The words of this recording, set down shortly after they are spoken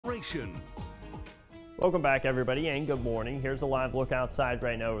Nation. Welcome back, everybody, and good morning. Here's a live look outside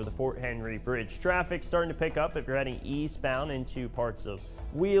right now over the Fort Henry Bridge. Traffic starting to pick up if you're heading eastbound into parts of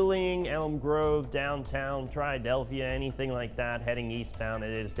Wheeling, Elm Grove, downtown, Triadelphia, anything like that. Heading eastbound, it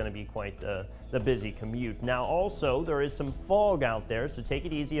is going to be quite the busy commute. Now, also, there is some fog out there, so take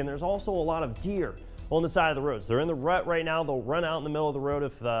it easy, and there's also a lot of deer on the side of the roads. They're in the rut right now. They'll run out in the middle of the road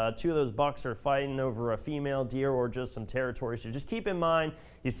if two of those bucks are fighting over a female deer or just some territory. So just keep in mind,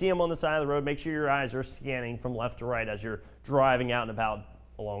 you see them on the side of the road, make sure your eyes are scanning from left to right as you're driving out and about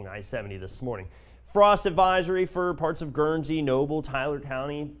along I-70 this morning. Frost advisory for parts of Guernsey, Noble, Tyler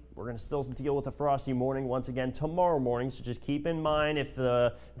County. We're going to still deal with a frosty morning once again tomorrow morning, so just keep in mind if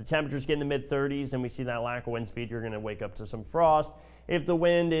the temperatures get in the mid-30s and we see that lack of wind speed, you're going to wake up to some frost. If the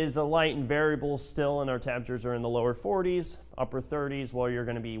wind is a light and variable still and our temperatures are in the lower 40s, upper 30s, well, you're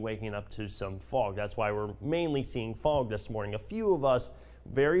going to be waking up to some fog. That's why we're mainly seeing fog this morning. A few of us,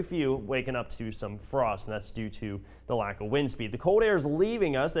 very few, waking up to some frost, and that's due to the lack of wind speed. The cold air is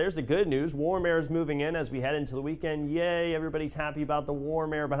leaving us. There's the good news. Warm air is moving in as we head into the weekend. Yay, everybody's happy about the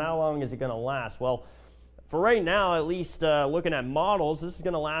warm air, but how long is it going to last? Well, for right now, at least looking at models, this is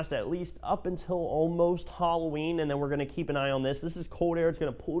going to last at least up until almost Halloween, and then we're going to keep an eye on this. This is cold air. It's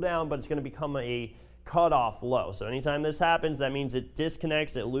going to pull down, but it's going to become a cutoff low. So anytime this happens, that means it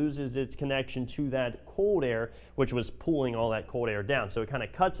disconnects, it loses its connection to that cold air, which was pulling all that cold air down. So it kind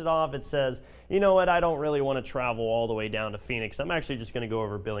of cuts it off. It says, you know what, I don't really want to travel all the way down to Phoenix. I'm actually just going to go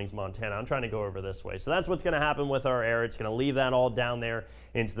over Billings, Montana. I'm trying to go over this way. So that's what's going to happen with our air. It's going to leave that all down there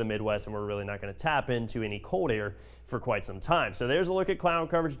into the Midwest, and we're really not going to tap into any cold air for quite some time. So there's a look at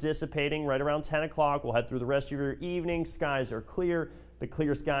cloud coverage dissipating right around 10 o'clock. We'll head through the rest of your evening. Skies are clear. The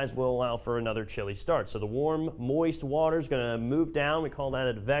clear skies will allow for another chilly start. So the warm, moist water is going to move down. We call that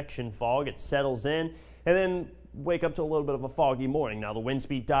advection fog. It settles in and then wake up to a little bit of a foggy morning. Now the wind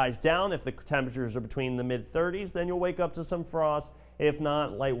speed dies down. If the temperatures are between the mid-30s, then you'll wake up to some frost. If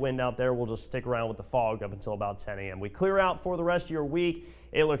not, light wind out there. We'll just stick around with the fog up until about 10 a.m. We clear out for the rest of your week.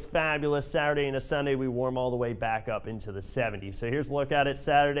 It looks fabulous. Saturday into Sunday, we warm all the way back up into the 70s. So here's a look at it.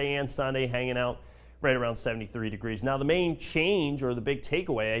 Saturday and Sunday hanging out right around 73 degrees. Now the main change, or the big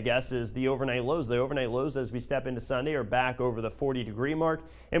takeaway, I guess, is the overnight lows. The overnight lows as we step into Sunday are back over the 40-degree mark,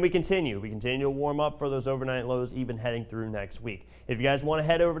 and we continue to warm up for those overnight lows even heading through next week. If you guys want to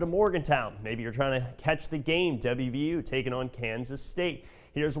head over to Morgantown, maybe you're trying to catch the game, WVU taking on Kansas State.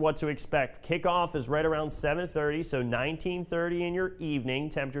 Here's what to expect. Kickoff is right around 7:30, so 19:30 in your evening.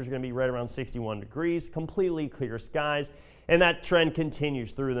 Temperatures are going to be right around 61 degrees, completely clear skies, and that trend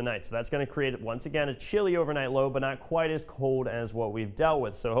continues through the night. So that's going to create, once again, a chilly overnight low, but not quite as cold as what we've dealt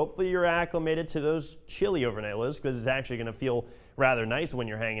with. So hopefully you're acclimated to those chilly overnight lows, because it's actually going to feel rather nice when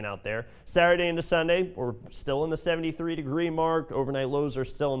you're hanging out there. Saturday into Sunday, we're still in the 73-degree mark. Overnight lows are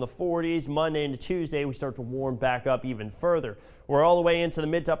still in the 40s. Monday into Tuesday, we start to warm back up even further. We're all the way into the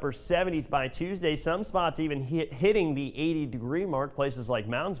mid to upper 70s by Tuesday. Some spots even hitting the 80-degree mark, places like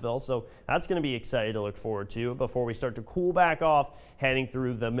Moundsville. So that's going to be exciting to look forward to before we start to cool back off heading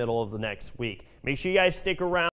through the middle of the next week. Make sure you guys stick around.